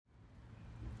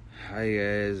Hi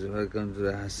guys, welcome to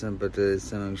the Hassan Patel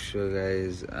Islamic show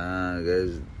guys.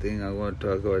 Guys, the thing I want to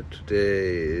talk about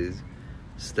today is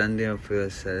standing up for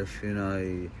yourself.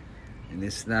 In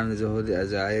Islam there's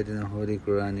a ayat in the Holy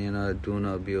Quran, do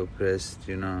not be oppressed,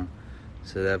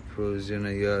 So that proves,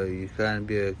 you can't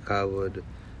be a coward,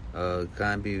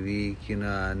 can't be weak,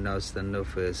 and now stand up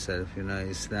for yourself.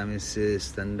 Islam says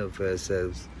stand up for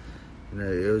yourselves.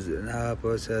 It was in our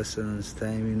Prophet's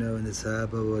time, when the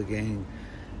Sahaba were getting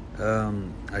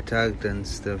attacked and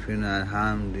stuff, and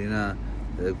harmed, the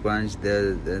Quran,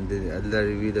 the Allah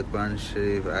revealed the Quran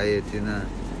Sharif ayat,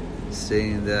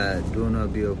 saying that do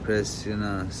not be oppressed,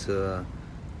 so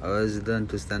always learn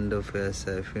to stand up for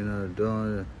yourself,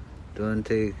 don't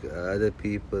take other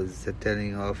people's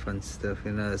telling off and stuff,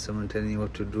 someone telling you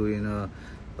what to do,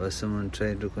 or someone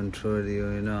trying to control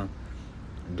you,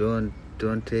 don't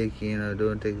take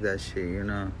that shit,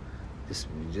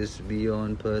 just be your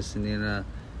own person,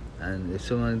 and if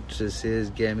someone just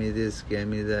says, get me this, get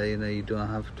me that, you don't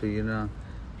have to, you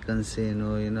can say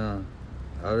no,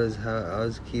 always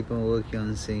keep on working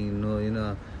on saying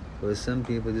no, because some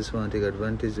people just want to take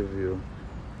advantage of you.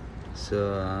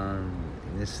 So,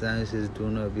 in Islam it says, do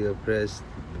not be oppressed,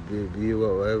 be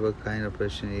whatever kind of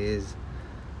person he is.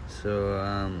 So,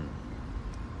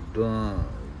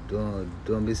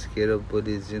 don't be scared of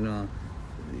bullies, In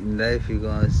life you're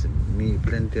going to meet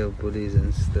plenty of bullies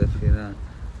and stuff,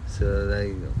 So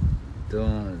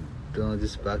don't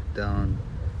just back down.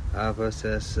 Our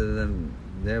Prophet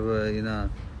never, he never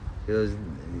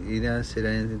said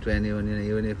anything to anyone,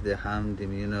 even if they harmed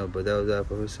him, but that was our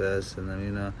Prophet,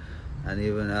 and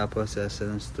even our Prophet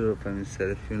stood up for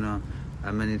himself, and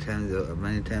many times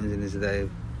in his life.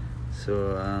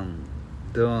 So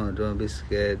don't be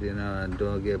scared, and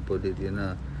don't get bullied,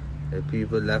 If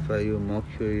people laugh at you, mock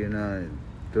you,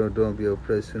 don't be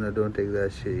oppressed, don't take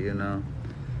that shit,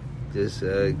 Just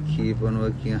keep on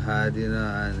working hard,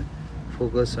 and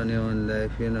focus on your own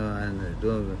life, and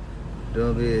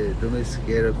don't be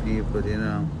scared of people,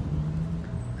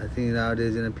 I think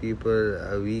nowadays, people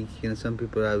are weak, some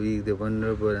people are weak, they're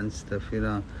vulnerable and stuff,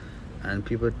 and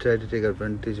people try to take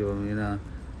advantage of them,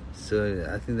 So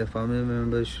I think the family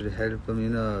members should help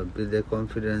them, build their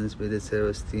confidence, build their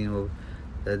self-esteem,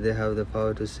 that they have the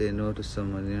power to say no to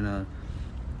someone,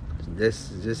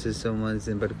 just as someone's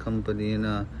in bad company,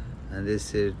 and they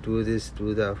say, do this,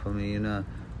 do that for me,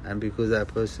 and because that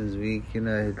person's weak, he'll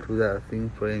do that thing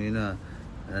for him,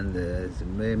 and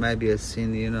it might be a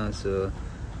sin, so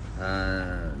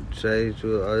try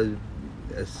to,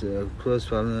 as close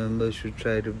family members should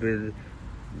try to build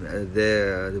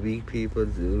the weak people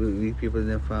in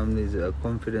their families,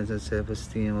 confidence and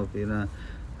self-esteem of,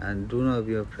 and do not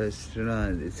be oppressed,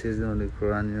 it says in the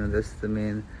Quran, that's the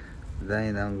main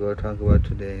line I'm going to talk about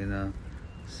today,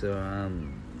 So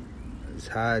it's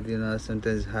hard,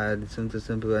 sometimes hard, sometimes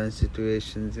some people are in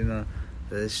situations, that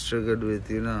they struggled with,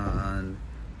 and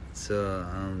so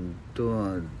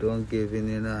don't give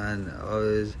in, and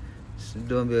always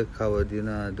don't be a coward, you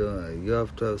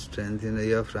have to have strength,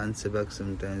 you have to answer back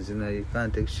sometimes, you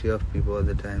can't take shit off people all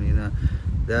the time,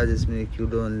 that just make you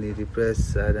lonely,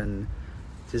 depressed, sad, and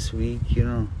just weak,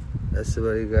 That's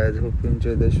about it, guys. Hope you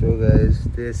enjoyed the show, guys.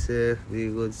 Stay safe, be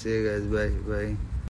good, see you guys, bye.